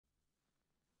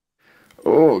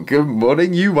Oh, good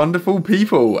morning, you wonderful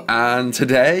people. And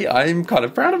today I'm kind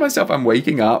of proud of myself. I'm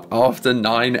waking up after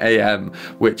 9 a.m,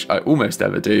 which I almost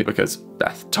never do because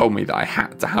Beth told me that I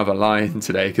had to have a lie-in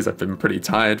today because I've been pretty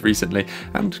tired recently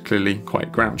and clearly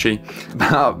quite grouchy.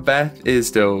 But Beth is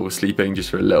still sleeping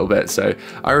just for a little bit, so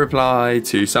I reply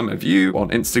to some of you on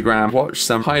Instagram, watch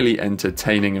some highly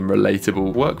entertaining and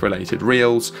relatable work-related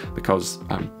reels because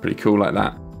I'm pretty cool like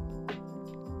that.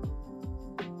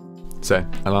 So,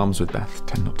 alarms with Beth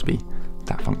tend not to be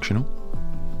that functional.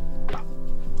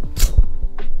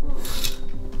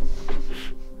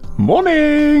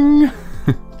 Morning!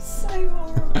 So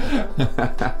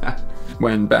horrible.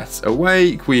 When Beth's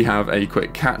awake, we have a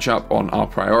quick catch up on our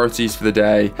priorities for the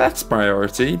day. Beth's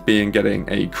priority being getting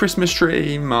a Christmas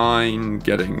tree, mine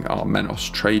getting our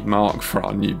Menos trademark for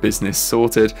our new business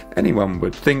sorted. Anyone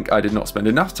would think I did not spend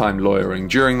enough time lawyering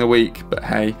during the week, but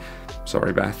hey,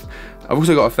 sorry Beth. I've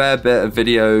also got a fair bit of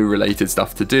video related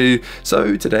stuff to do,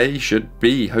 so today should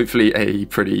be hopefully a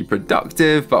pretty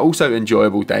productive but also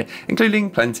enjoyable day, including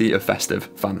plenty of festive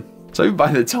fun. So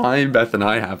by the time Beth and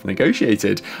I have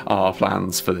negotiated our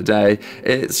plans for the day,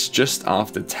 it's just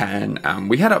after 10 and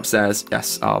we head upstairs.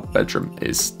 Yes, our bedroom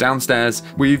is downstairs.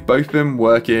 We've both been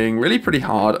working really pretty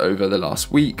hard over the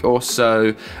last week or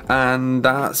so, and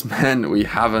that's meant we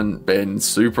haven't been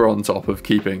super on top of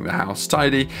keeping the house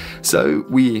tidy. So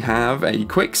we have a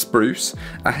quick spruce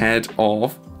ahead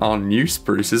of our new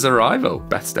spruce's arrival.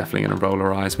 Beth's definitely gonna roll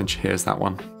her eyes when she hears that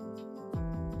one.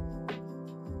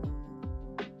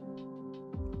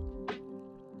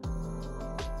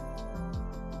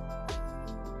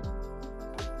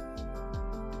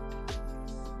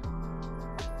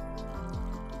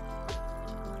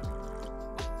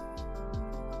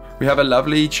 We have a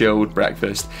lovely chilled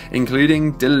breakfast,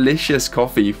 including delicious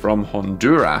coffee from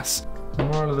Honduras. The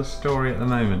moral of the story at the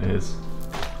moment is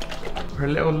we're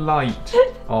a little light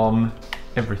on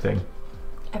everything.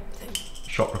 Everything.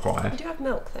 Shot required. You do have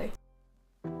milk though.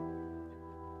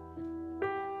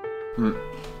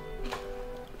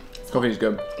 Coffee's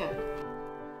good. Good.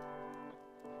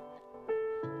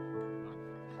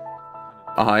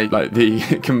 I, like the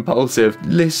compulsive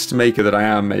list maker that I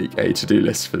am, make a to-do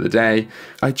list for the day.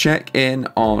 I check in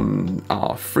on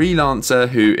our freelancer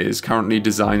who is currently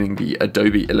designing the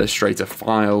Adobe Illustrator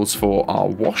files for our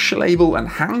wash label and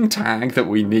hang tag that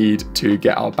we need to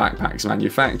get our backpacks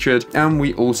manufactured. And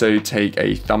we also take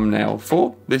a thumbnail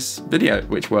for this video,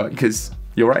 which works because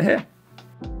you're right here.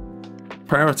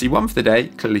 Priority 1 for the day,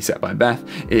 clearly set by Beth,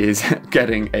 is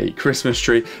getting a Christmas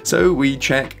tree. So we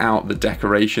check out the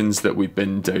decorations that we've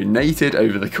been donated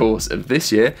over the course of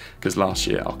this year, because last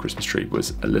year our Christmas tree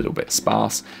was a little bit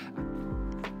sparse.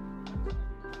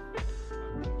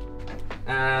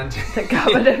 And The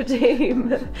cupboard of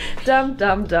doom. Dum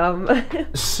dum dum.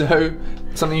 So,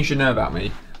 something you should know about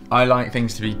me, I like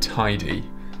things to be tidy,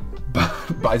 but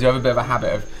I do have a bit of a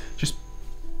habit of just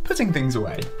putting things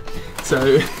away.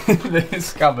 So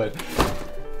this cupboard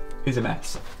is a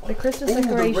mess. The Christmas Ooh,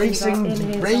 decorations are in here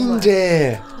somewhere.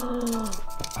 reindeer.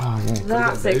 Oh, yeah,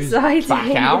 That's exciting.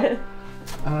 back out.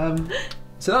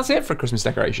 So that's it for a Christmas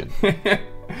decoration.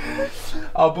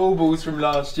 Our baubles from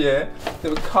last year that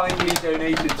were kindly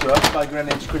donated to us by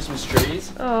Greenwich Christmas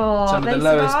Trees. Oh, Some of the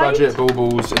lowest budget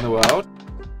baubles in the world.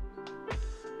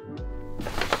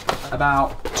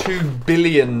 About 2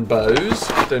 billion bows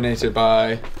donated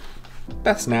by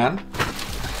Beth's nan.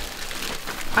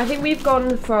 I think we've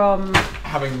gone from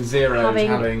Having zeros,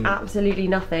 having absolutely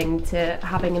nothing to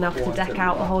having enough to deck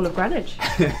out the whole of Greenwich.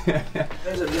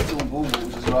 There's a little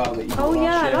baubles as well that you Oh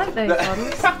yeah, I like those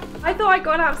ones. I thought I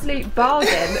got an absolute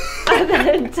bargain, and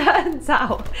then it turns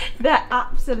out they're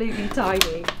absolutely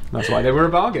tiny. That's why they were a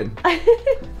bargain.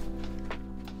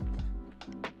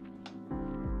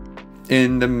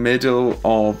 In the middle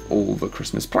of all the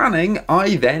Christmas planning,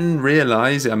 I then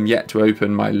realise I'm yet to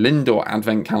open my Lindor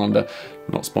advent calendar,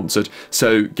 not sponsored,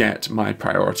 so get my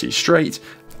priorities straight.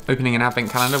 Opening an advent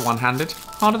calendar one-handed,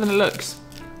 harder than it looks.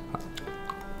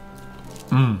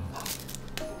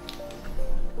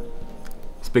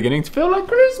 It's beginning to feel like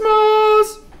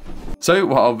Christmas! So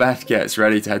while Beth gets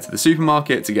ready to head to the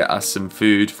supermarket to get us some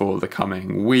food for the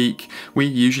coming week, we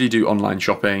usually do online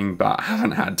shopping but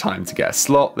haven't had time to get a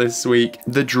slot this week.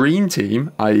 The dream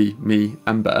team, i.e. me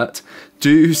and Bert,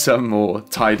 do some more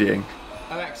tidying.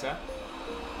 Alexa,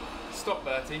 stop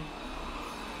Bertie.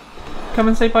 Come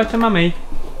and say bye to Mummy.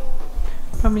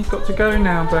 Mummy's got to go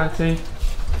now, Bertie.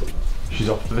 She's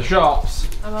off to the shops.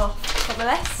 I'm off. Got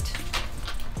my list.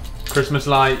 Christmas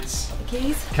lights. The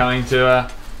keys. Coming to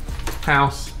a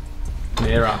house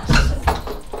near us.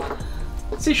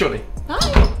 See you shortly.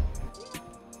 Bye.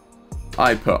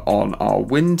 I put on our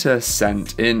winter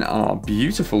scent in our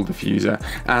beautiful diffuser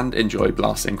and enjoy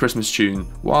blasting Christmas tune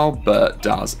while Bert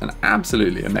does an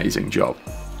absolutely amazing job.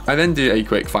 I then do a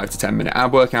quick 5 to 10 minute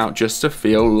ab workout just to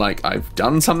feel like I've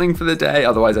done something for the day,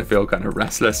 otherwise I feel kind of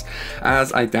restless,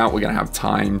 as I doubt we're going to have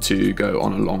time to go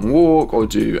on a long walk or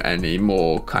do any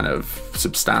more kind of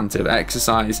substantive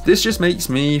exercise. This just makes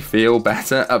me feel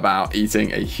better about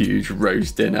eating a huge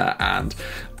roast dinner and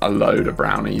a load of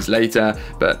brownies later,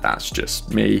 but that's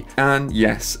just me. And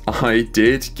yes, I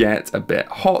did get a bit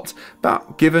hot,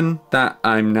 but given that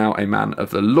I'm now a man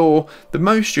of the law, the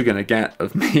most you're gonna get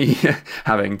of me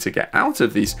having to get out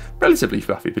of these relatively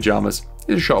fluffy pajamas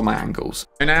is a shot of my ankles.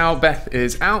 So now Beth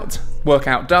is out,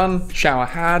 workout done, shower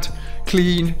had,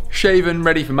 clean, shaven,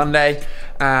 ready for Monday.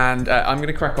 And I'm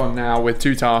gonna crack on now with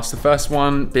 2 tasks. The first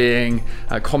one being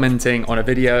commenting on a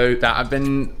video that I've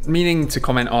been meaning to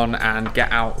comment on and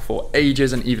get out for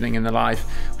ages, an evening in the life,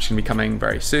 which is gonna be coming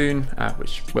very soon,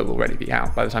 which will already be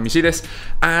out by the time you see this.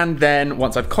 And then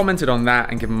once I've commented on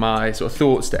that and given my sort of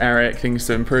thoughts to Eric, things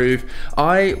to improve,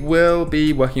 I will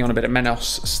be working on a bit of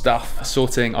Menos stuff,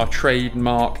 sorting our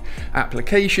trademark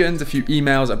applications, a few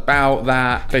emails about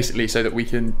that, basically so that we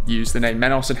can use the name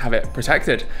Menos and have it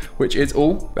protected, which is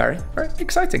all very, very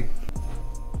exciting.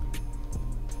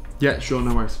 Yeah, sure,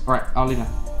 no worries. All right, I'll leave now.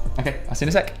 Okay, I'll see you in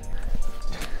a sec.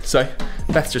 So,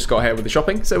 Beth just got here with the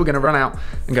shopping, so we're gonna run out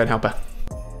and go and help her.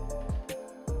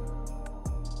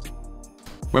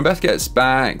 When Beth gets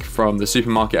back from the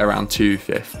supermarket around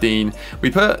 2:15,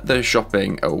 we put the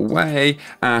shopping away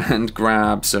and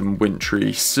grab some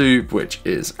wintry soup, which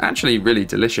is actually really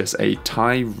delicious, a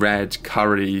Thai red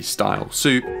curry style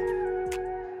soup.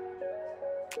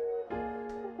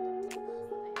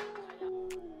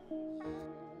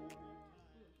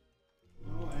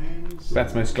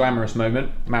 Beth's most glamorous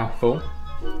moment, mouthful.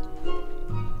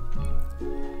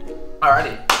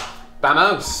 Alrighty,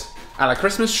 vamos, a la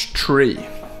Christmas tree.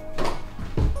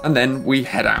 And then we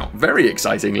head out, very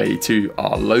excitingly, to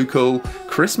our local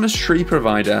Christmas tree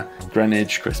provider,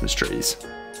 Greenwich Christmas Trees.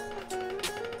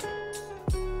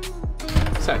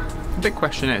 So, the big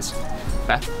question is,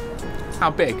 Beth,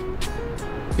 how big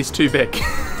is too big?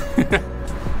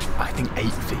 I think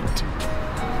 8 feet.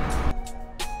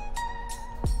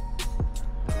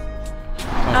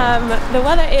 The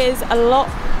weather is a lot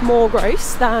more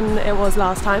gross than it was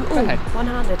last time. Ooh, Okay.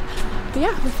 one-handed. But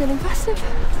yeah, we're feeling festive.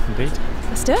 Indeed.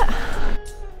 Let's do it.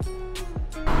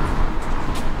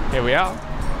 Here we are.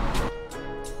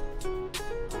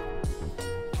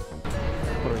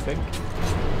 What do we think?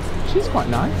 She's quite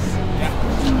nice. Yeah.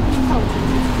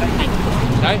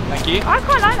 No, thank you. I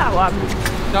quite like that one.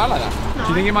 No, I like that. Do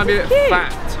you think it might be a bit Cute.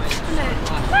 fat?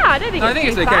 No, I don't think No, I it's think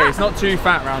it's too okay. fat. It's not too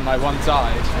fat around like one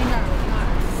side.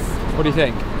 What do you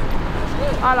think?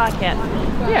 I like it.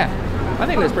 Yeah, I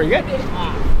think it looks pretty good.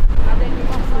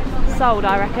 Sold,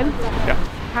 I reckon. Yeah.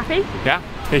 Happy? Yeah,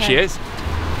 here she is.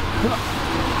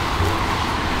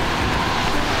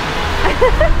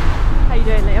 How you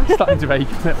doing, Liam? Starting to bake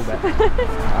a little bit. I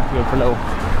have to go for a little.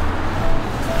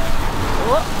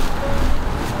 What?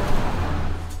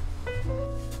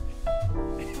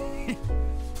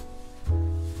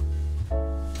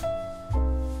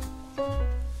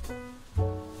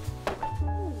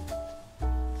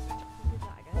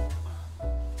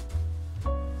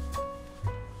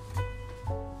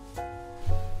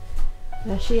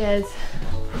 There she is,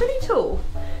 pretty tall,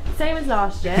 same as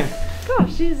last year.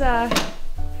 Gosh, she's a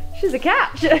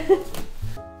catch.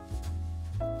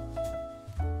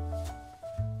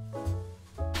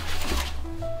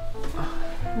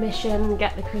 Mission: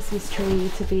 get the Christmas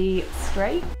tree to be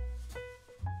straight.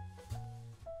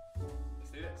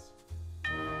 Let's do this.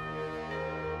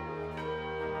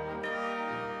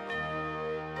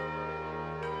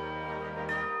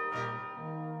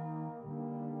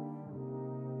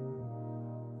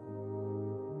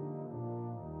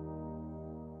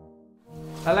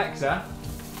 Alexa,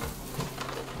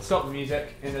 stop the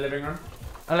music in the living room.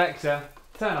 Alexa,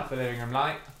 turn off the living room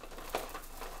light.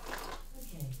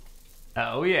 Okay.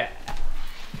 Oh yeah,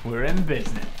 we're in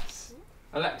business.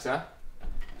 Alexa,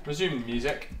 resume the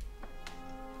music.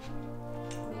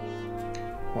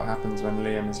 What happens when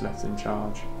Liam is left in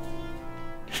charge?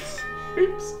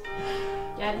 Oops.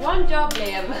 You had one job,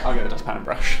 Liam. I'll get the dustpan and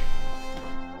brush.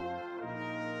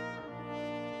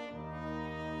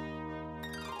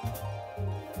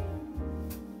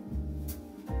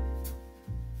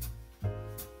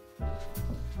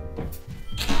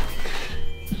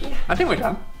 I think we're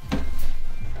done.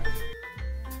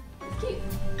 Cute.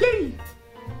 Yay!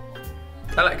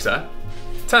 Alexa,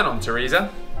 turn on Teresa.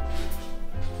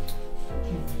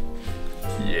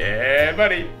 Yeah,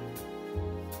 buddy.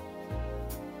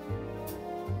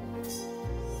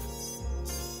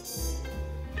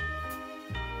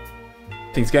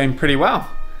 Things going pretty well.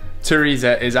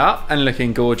 Teresa is up and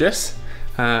looking gorgeous,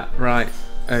 right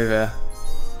over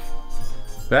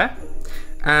there.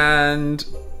 And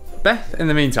Beth, in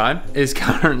the meantime, is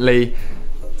currently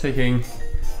taking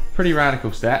a pretty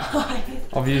radical step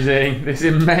of using this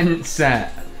immense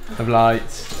set of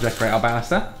lights to decorate our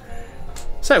banister.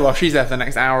 So while she's there for the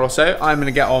next hour or so, I'm going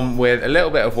to get on with a little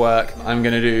bit of work. I'm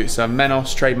going to do some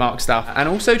Menos trademark stuff and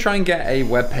also try and get a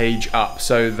web page up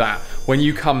so that when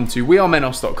you come to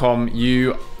wearemenos.com,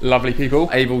 you lovely people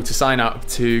are able to sign up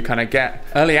to kind of get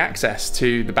early access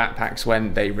to the backpacks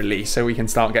when they release, so we can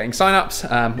start getting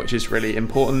signups, which is really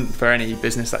important for any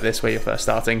business like this where you're first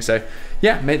starting. So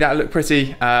yeah, make that look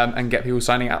pretty and get people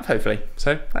signing up hopefully.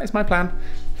 So that is my plan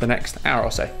for the next hour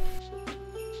or so.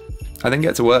 I then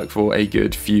get to work for a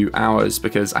good few hours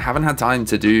because I haven't had time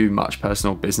to do much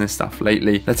personal business stuff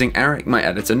lately, letting Eric, my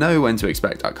editor, know when to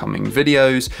expect upcoming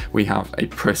videos. We have a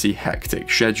pretty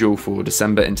hectic schedule for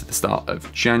December into the start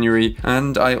of January,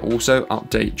 and I also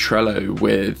update Trello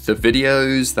with the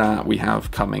videos that we have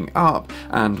coming up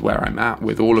and where I'm at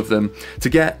with all of them to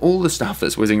get all the stuff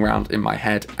that's whizzing around in my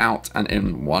head out and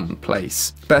in one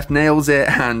place. Beth nails it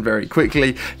and very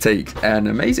quickly takes an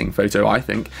amazing photo, I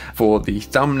think, for the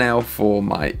thumbnail for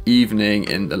my evening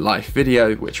in the life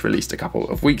video, which released a couple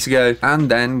of weeks ago.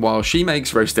 And then while she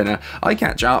makes roast dinner, I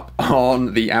catch up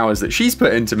on the hours that she's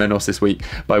put into Menos this week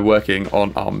by working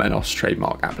on our Menos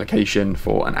trademark application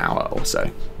for an hour or so.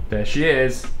 There she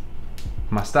is,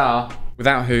 my star,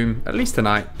 without whom, at least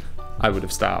tonight, I would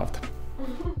have starved.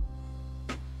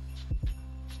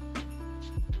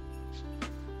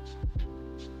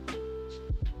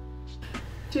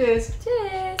 Cheers.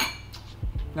 Cheers.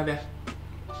 Love ya.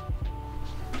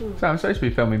 So I'm supposed to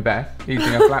be filming Beth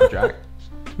eating a flapjack,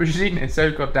 but she's eating it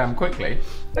so goddamn quickly.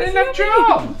 I didn't have a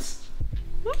chance.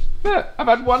 Look, I've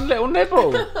had one little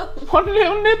nibble. One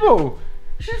little nibble.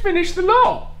 She's finished the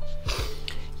lot.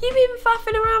 You've been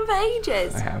faffing around for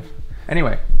ages. I have.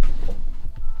 Anyway,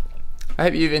 I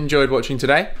hope you've enjoyed watching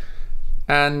today,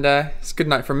 and it's good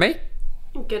night from me.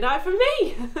 Good night from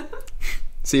me.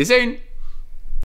 See you soon.